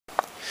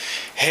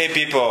Hey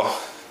people,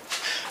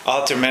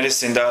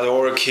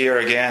 altermedicine.org here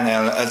again,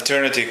 and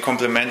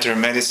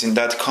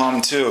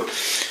alternativecomplementaryMedicine.com too.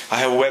 I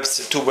have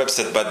two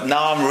websites, but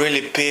now I'm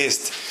really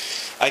pissed.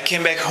 I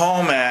came back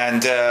home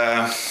and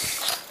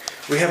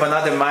we have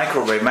another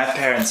microwave. My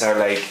parents are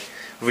like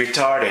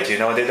retarded, you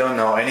know, they don't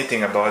know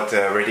anything about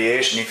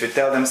radiation. If you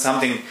tell them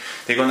something,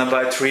 they're gonna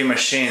buy 3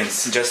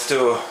 machines just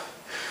to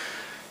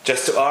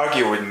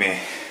argue with me.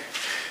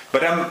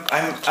 But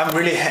I'm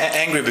really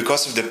angry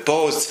because of the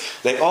posts.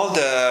 Like all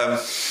the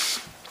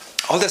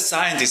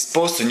scientists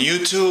post on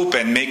YouTube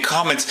and make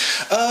comments.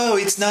 Oh,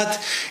 it's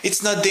not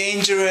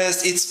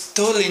dangerous. It's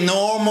totally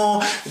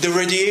normal. The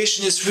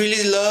radiation is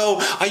really low.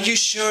 Are you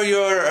sure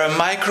your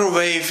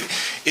microwave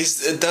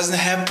doesn't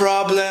have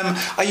problem?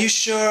 Are you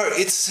sure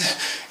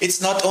it's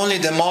not only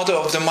the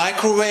model of the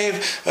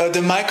microwave?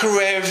 The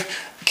microwave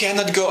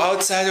cannot go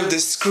outside of the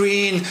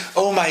screen.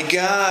 Oh my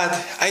god,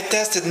 I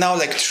tested now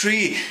like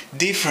 3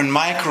 different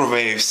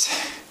microwaves,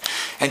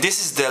 and this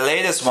is the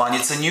latest one.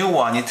 It's a new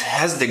one. It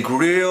has the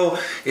grill,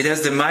 it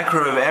has the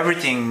microwave,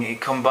 everything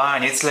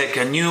combined. It's like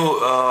a new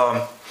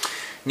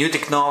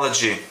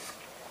technology,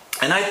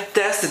 and I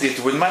tested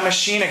it with my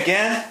machine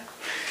again,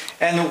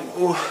 and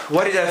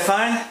what did I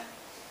find?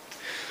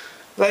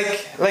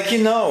 Like you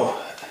know,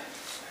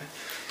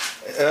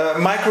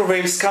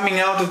 microwaves coming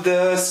out of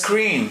the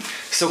screen.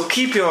 So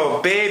keep your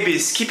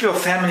babies, keep your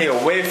family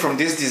away from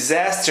this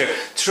disaster.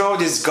 Throw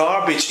this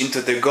garbage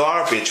into the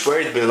garbage where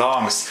it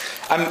belongs.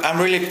 I'm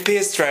really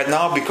pissed right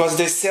now because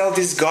they sell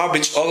this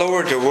garbage all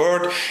over the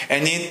world,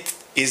 and it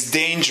is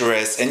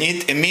dangerous, and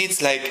it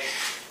emits like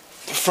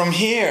from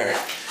here.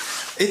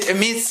 It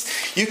emits,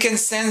 you can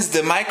sense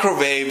the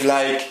microwave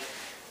like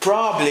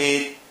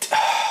probably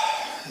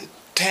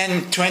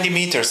 10-20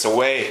 meters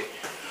away.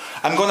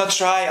 I'm gonna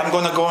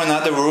go in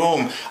another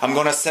room, I'm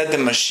gonna set the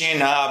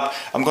machine up,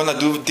 I'm gonna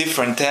do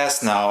different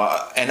tests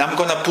now, and I'm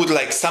gonna put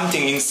like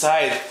something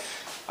inside.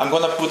 I'm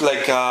gonna put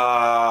like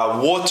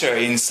water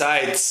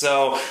inside,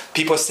 so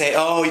people say,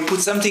 oh, you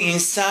put something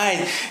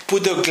inside,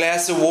 put a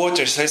glass of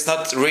water so it's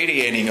not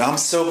radiating. I'm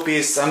so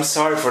pissed, I'm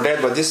sorry for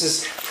that, but this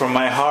is from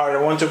my heart.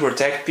 I want to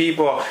protect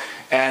people,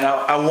 and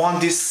I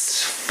want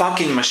these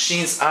fucking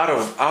machines out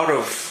of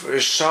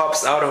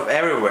shops, out of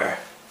everywhere.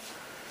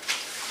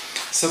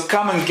 So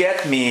come and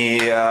get me,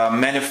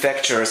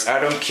 manufacturers. I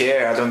don't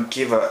care. I don't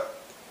give a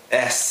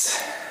S.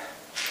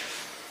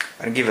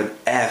 I don't give an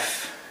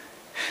F.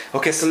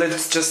 Okay, so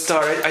let's just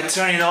start. I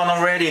turn it on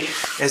already.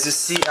 As you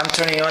see, I'm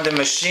turning on the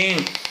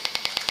machine.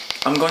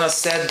 I'm gonna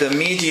set the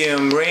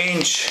medium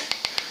range.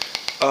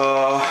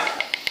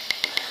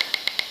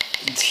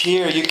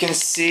 Here you can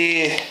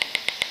see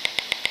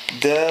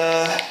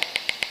the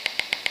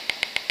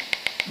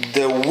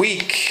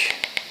weak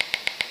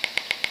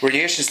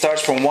radiation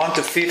starts from 1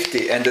 to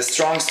 50, and the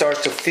strong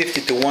starts to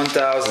 50 to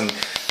 1000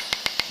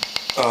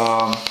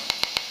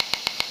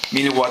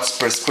 milliwatts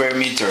per square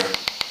meter.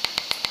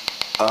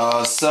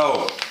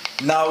 So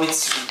now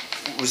it's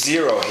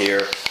 0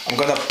 here. I'm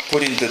gonna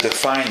put into the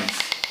fine.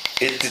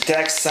 It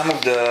detects some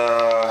of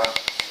the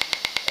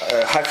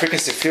high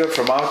frequency field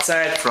from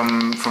outside,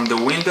 from the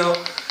window,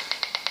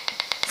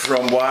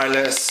 from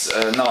wireless.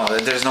 No,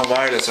 there's no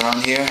wireless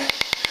around here.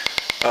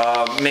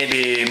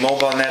 Maybe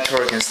mobile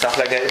network and stuff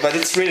like that, but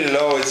it's really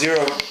low. It's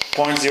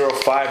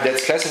 0.05.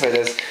 That's classified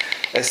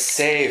as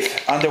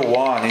safe. Under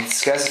 1,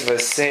 it's classified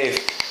as safe.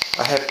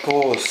 I have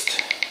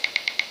post.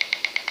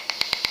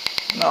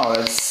 No,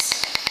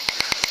 let's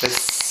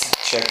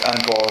check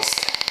unpost.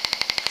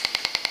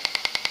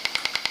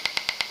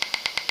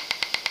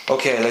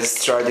 Okay,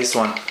 let's try this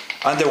one.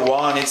 Under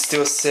 1, it's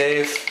still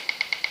safe.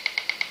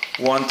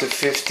 1 to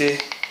 50.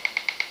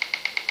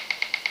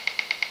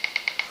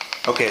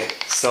 Okay,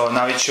 so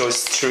now it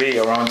shows 3,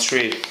 around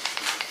 3.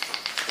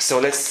 So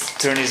let's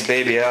turn this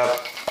baby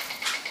up.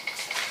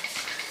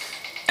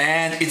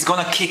 And it's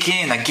gonna kick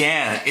in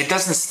again. It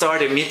doesn't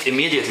start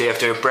immediately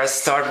after you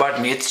press start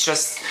button. It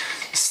just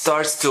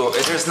starts to,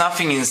 there's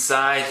nothing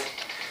inside.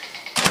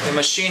 The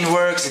machine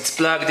works, it's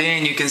plugged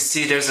in. You can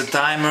see there's a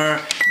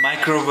timer,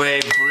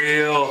 microwave,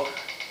 grill,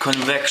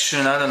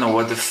 convection. I don't know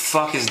what the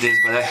fuck is this,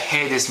 but I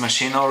hate this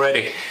machine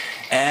already.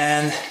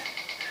 And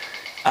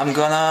I'm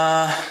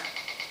gonna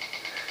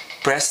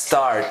press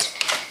start,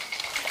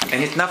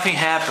 and nothing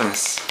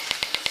happens,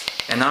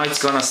 and now it's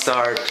gonna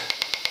start.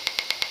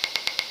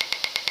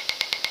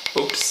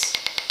 Oops,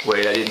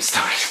 wait, I didn't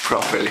start it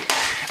properly.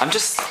 I'm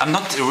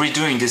not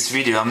redoing this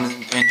video, I'm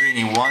doing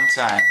it one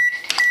time.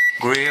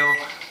 Grill,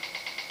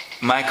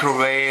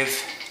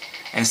 microwave,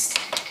 and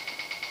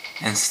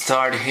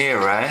start here,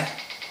 right?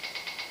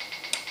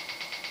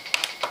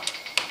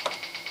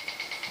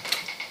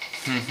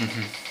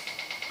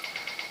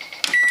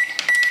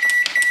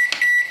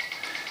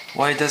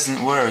 Why it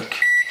doesn't work?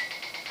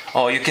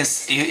 Oh, you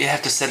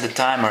have to set the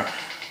timer.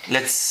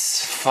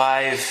 Let's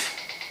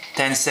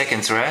 5-10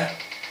 seconds, right?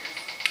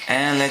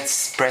 And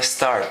let's press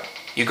start.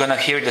 You're gonna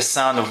hear the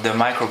sound of the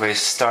microwave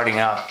starting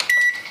up.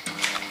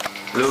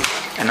 Look,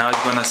 and now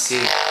you're gonna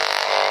see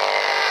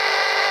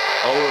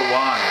over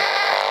 1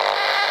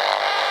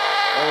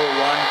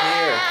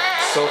 here.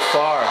 so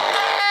far.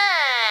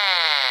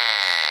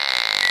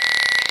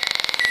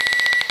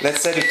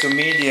 Let's set it to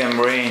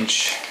medium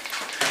range.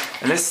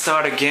 And let's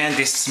start again,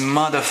 this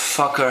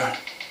motherfucker.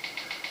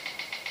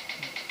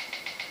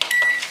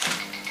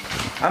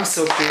 I'm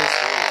so pissed.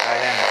 I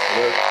am.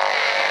 Look.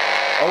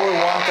 Over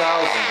 1,000.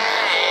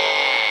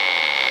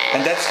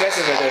 And that's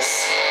classified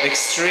as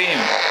extreme.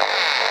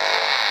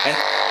 And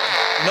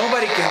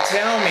nobody can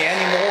tell me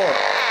anymore.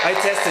 I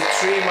tested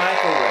 3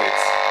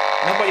 microwaves.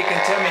 Nobody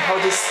can tell me how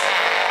this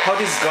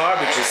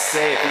garbage is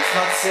safe. It's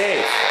not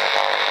safe.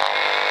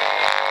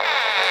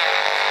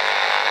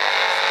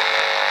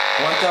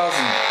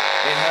 1,800.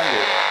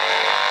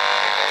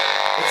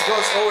 It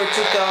goes over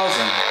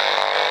 2,000.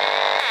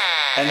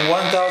 And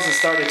 1,000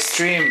 start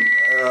extreme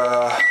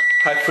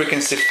high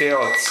frequency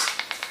fields.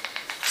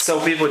 So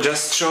people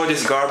just throw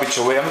this garbage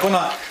away. I'm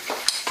gonna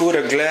put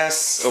a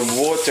glass of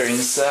water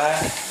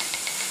inside.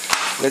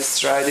 Let's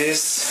try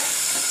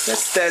this.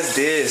 Let's test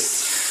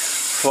this.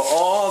 For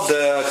all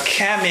the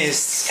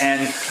chemists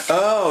and,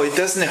 oh, it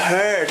doesn't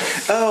hurt.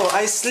 Oh,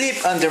 I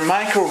sleep under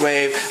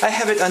microwave. I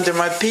have it under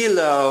my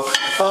pillow.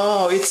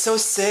 Oh, it's so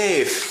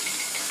safe.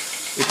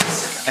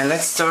 And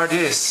let's start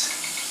this.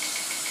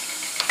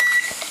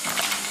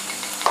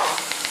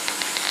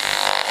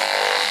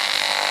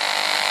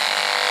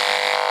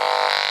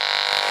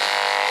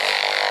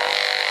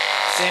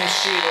 Same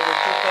sheet, over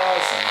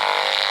 2,000.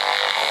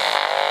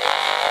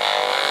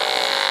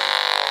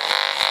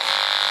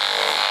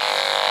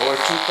 Over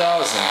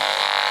 2,000.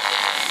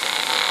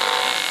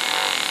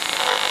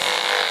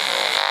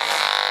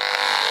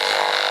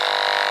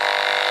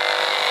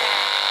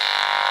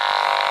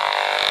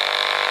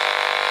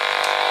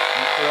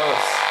 And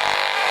close.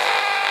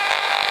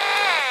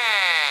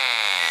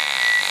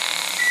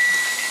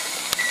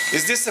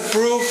 Is this a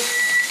proof?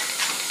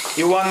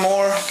 You want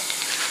more?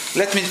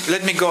 Let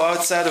me go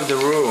outside of the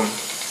room.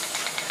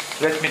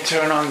 Let me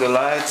turn on the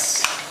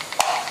lights.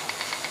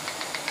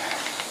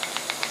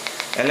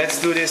 And let's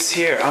do this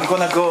here. I'm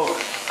gonna go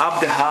up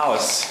the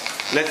house.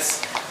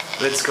 Let's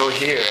go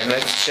here and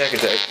let's check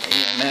the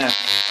EMF.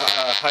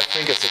 High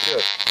frequency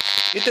too.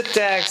 It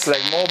detects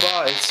like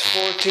mobile. It's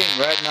 14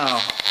 right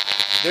now.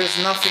 There's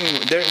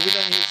nothing there. We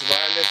don't use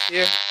wireless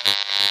here,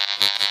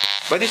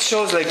 but it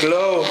shows like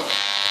low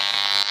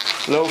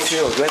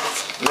field.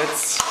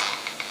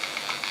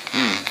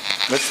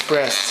 Let's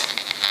press.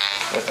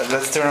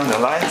 Let's turn on the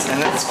lights and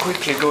let's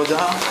quickly go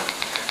down.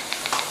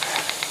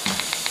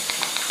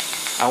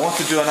 I want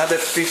to do another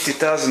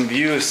 50,000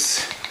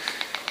 views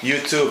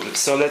YouTube,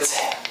 so let's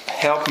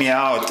help me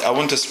out. I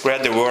want to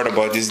spread the word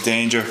about this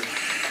danger.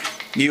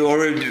 You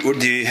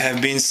already have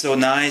been so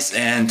nice,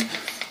 and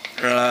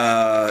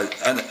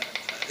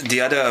the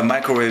other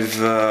microwave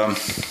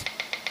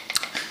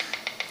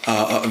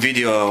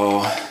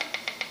video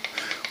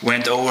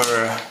went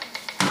over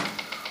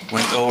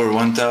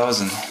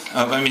 1,000.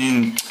 I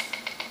mean,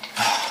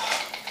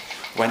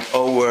 went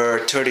over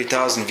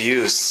 30,000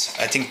 views.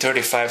 I think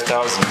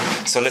 35,000.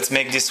 So let's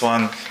make this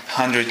one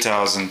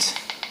 100,000.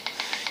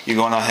 You're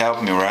gonna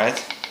help me,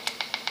 right?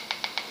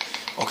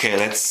 Okay,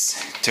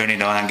 let's turn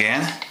it on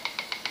again.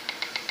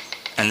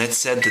 And let's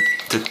set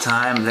the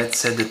time. Let's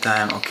set the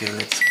time. Okay,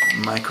 let's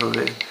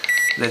microwave.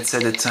 Let's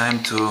set the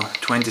time to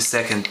 20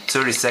 seconds,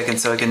 30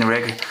 seconds, so I can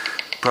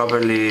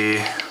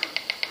properly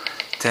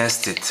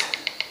test it.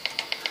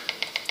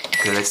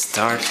 Okay, let's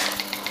start.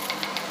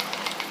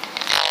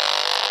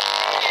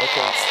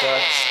 Okay, it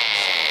starts.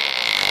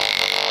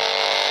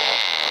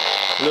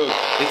 Look,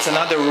 it's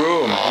another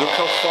room. Look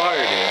how far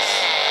it is.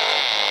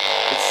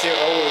 It's here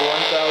over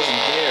 1,000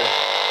 here.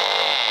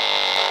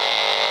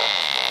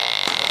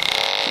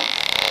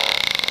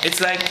 It's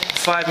like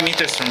 5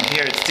 meters from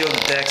here. It's still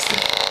detects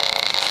it.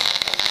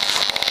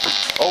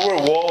 Over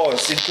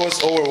walls. It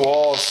goes over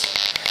walls.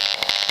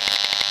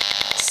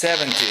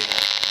 70.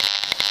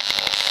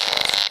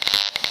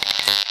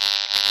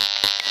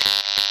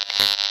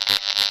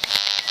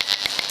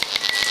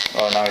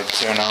 Oh, now it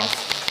turned off.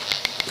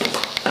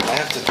 I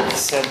have to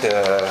set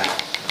the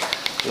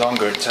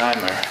longer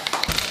timer.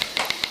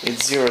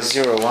 It's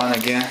 001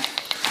 again.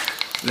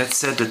 Let's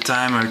set the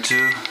timer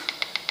to...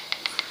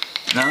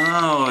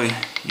 No,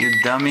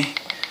 you dummy.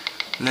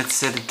 Let's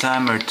set the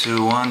timer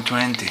to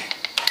 120.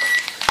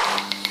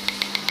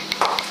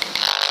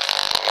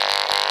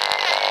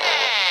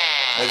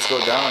 Let's go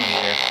down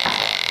here.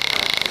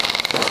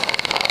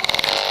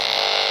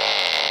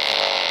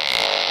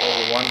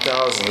 Over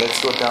 1,000. Let's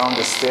go down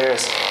the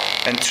stairs.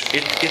 And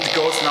it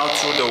goes now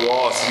through the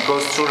walls. It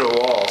goes through the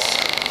walls.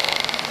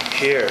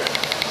 Here.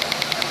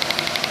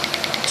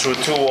 Through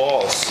 2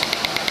 walls.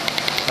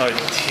 No,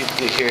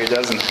 here it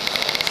doesn't.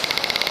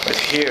 But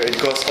here it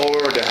goes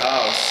over the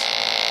house.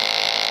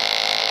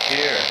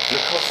 Here.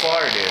 Look how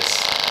far it is.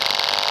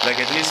 Like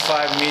at least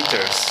 5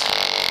 meters.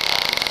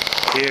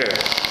 Here.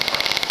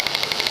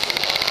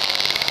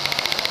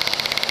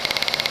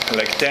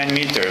 Like 10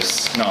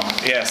 meters. No,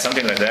 yeah,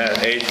 something like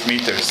that. 8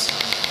 meters.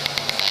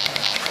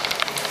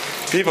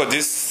 People,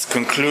 this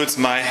concludes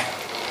my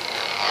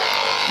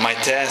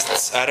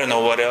tests. I don't know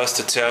what else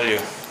to tell you.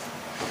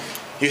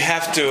 You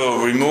have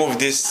to remove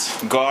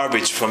this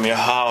garbage from your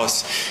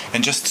house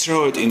and just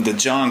throw it in the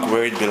junk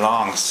where it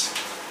belongs.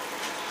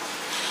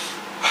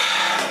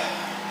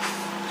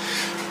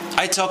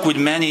 I talk with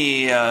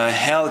many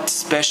health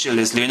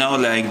specialists, you know,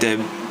 like the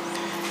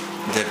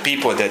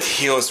people that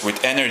heals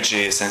with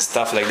energies and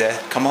stuff like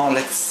that. Come on,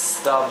 let's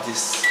stop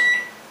this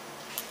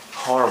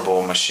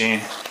horrible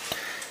machine.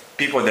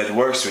 People that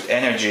works with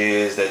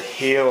energies, that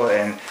heal,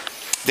 and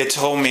they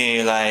told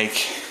me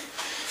like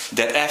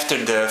that after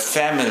the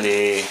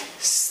family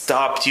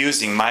stopped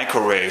using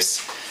microwave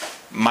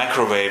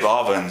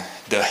oven,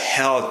 the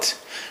health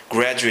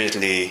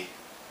gradually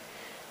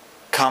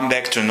come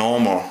back to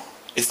normal.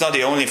 It's not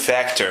the only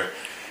factor,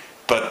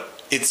 but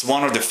it's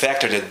one of the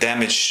factors that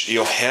damage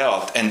your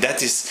health. And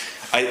that is,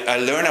 I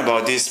learned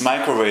about these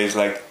microwaves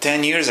like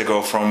 10 years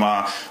ago from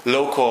a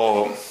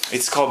local,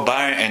 it's called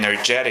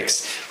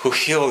bioenergetics, who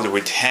healed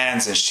with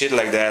hands and shit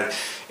like that.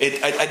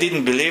 I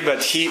didn't believe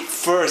it. He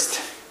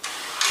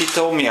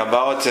told me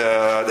about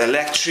the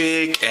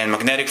electric and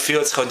magnetic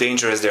fields, how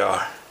dangerous they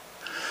are.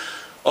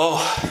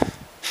 Oh,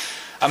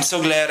 I'm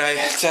so glad I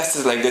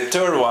tested like the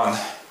third one.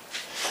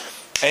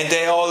 And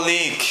they all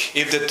leak.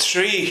 If the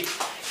 3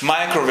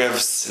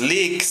 microwaves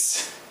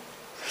leaks,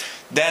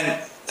 then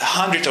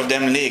 100 of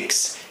them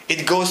leaks.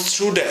 It goes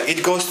through the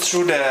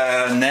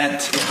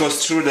net, it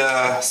goes through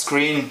the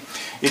screen,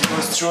 it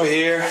goes through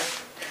here,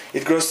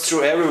 it goes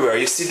through everywhere.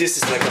 You see, this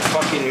is like a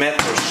fucking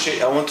metal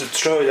shit. I want to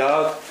throw it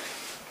out,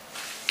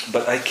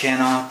 but I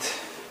cannot.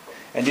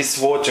 And this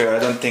water, I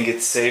don't think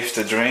it's safe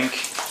to drink.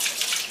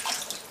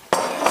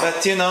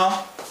 But you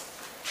know,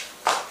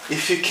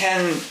 if you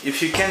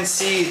can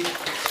see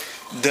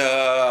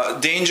the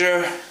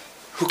danger,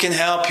 who can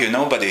help you?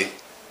 Nobody.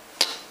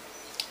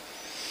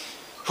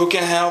 Who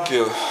can help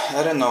you?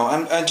 I don't know.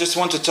 I just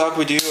want to talk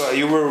with you.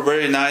 You were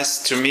very nice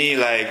to me.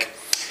 Like,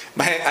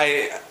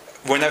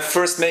 when I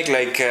first make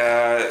like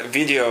a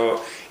video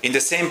in the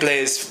same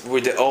place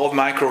with the old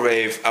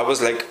microwave, I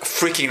was like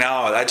freaking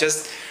out. I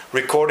just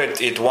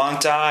recorded it one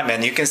time,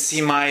 and you can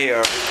see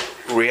my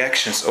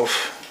reactions. Oh,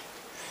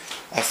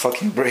 I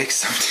fucking break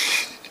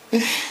something.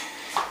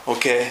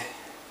 Okay.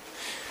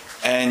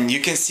 And you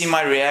can see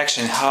my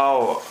reaction,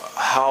 how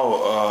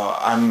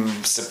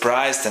I'm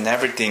surprised and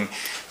everything.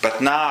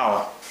 But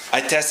now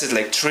I tested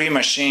like 3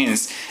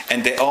 machines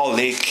and they all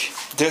leak.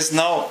 There's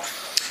no,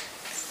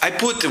 I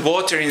put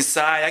water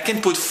inside, I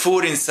can put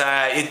food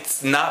inside,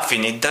 it's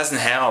nothing, it doesn't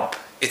help.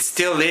 It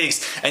still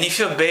leaks. And if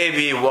your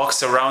baby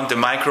walks around the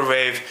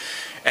microwave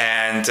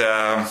and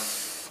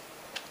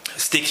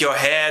stick your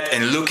head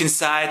and look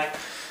inside,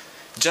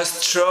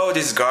 just throw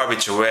this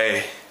garbage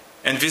away.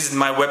 And visit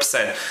my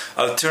website,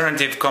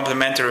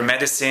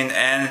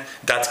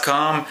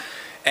 alternativecomplementaryMedicine.com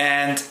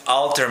and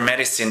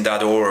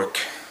altermedicine.org.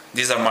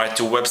 These are my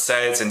 2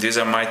 websites, and these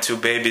are my 2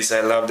 babies. I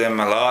love them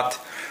a lot.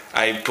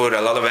 I put a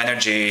lot of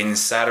energy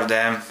inside of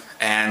them,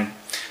 and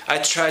I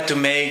try to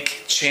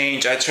make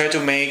change. I try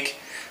to make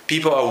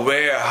people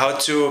aware how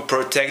to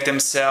protect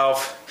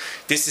themselves.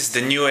 This is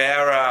the new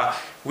era.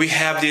 We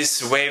have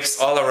these waves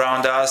all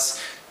around us.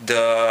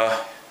 The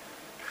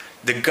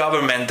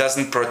government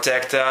doesn't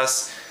protect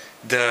us.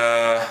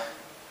 The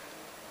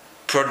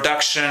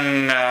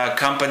production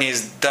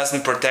companies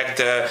doesn't protect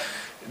the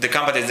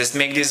companies that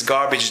make this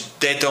garbage.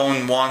 They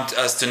don't want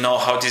us to know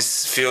how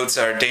these fields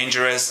are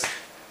dangerous.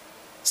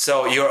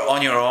 So you're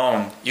on your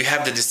own. You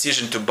have the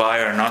decision to buy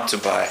or not to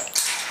buy.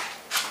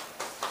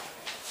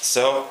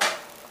 So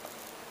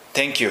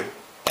thank you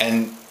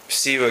and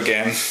see you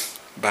again.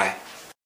 Bye.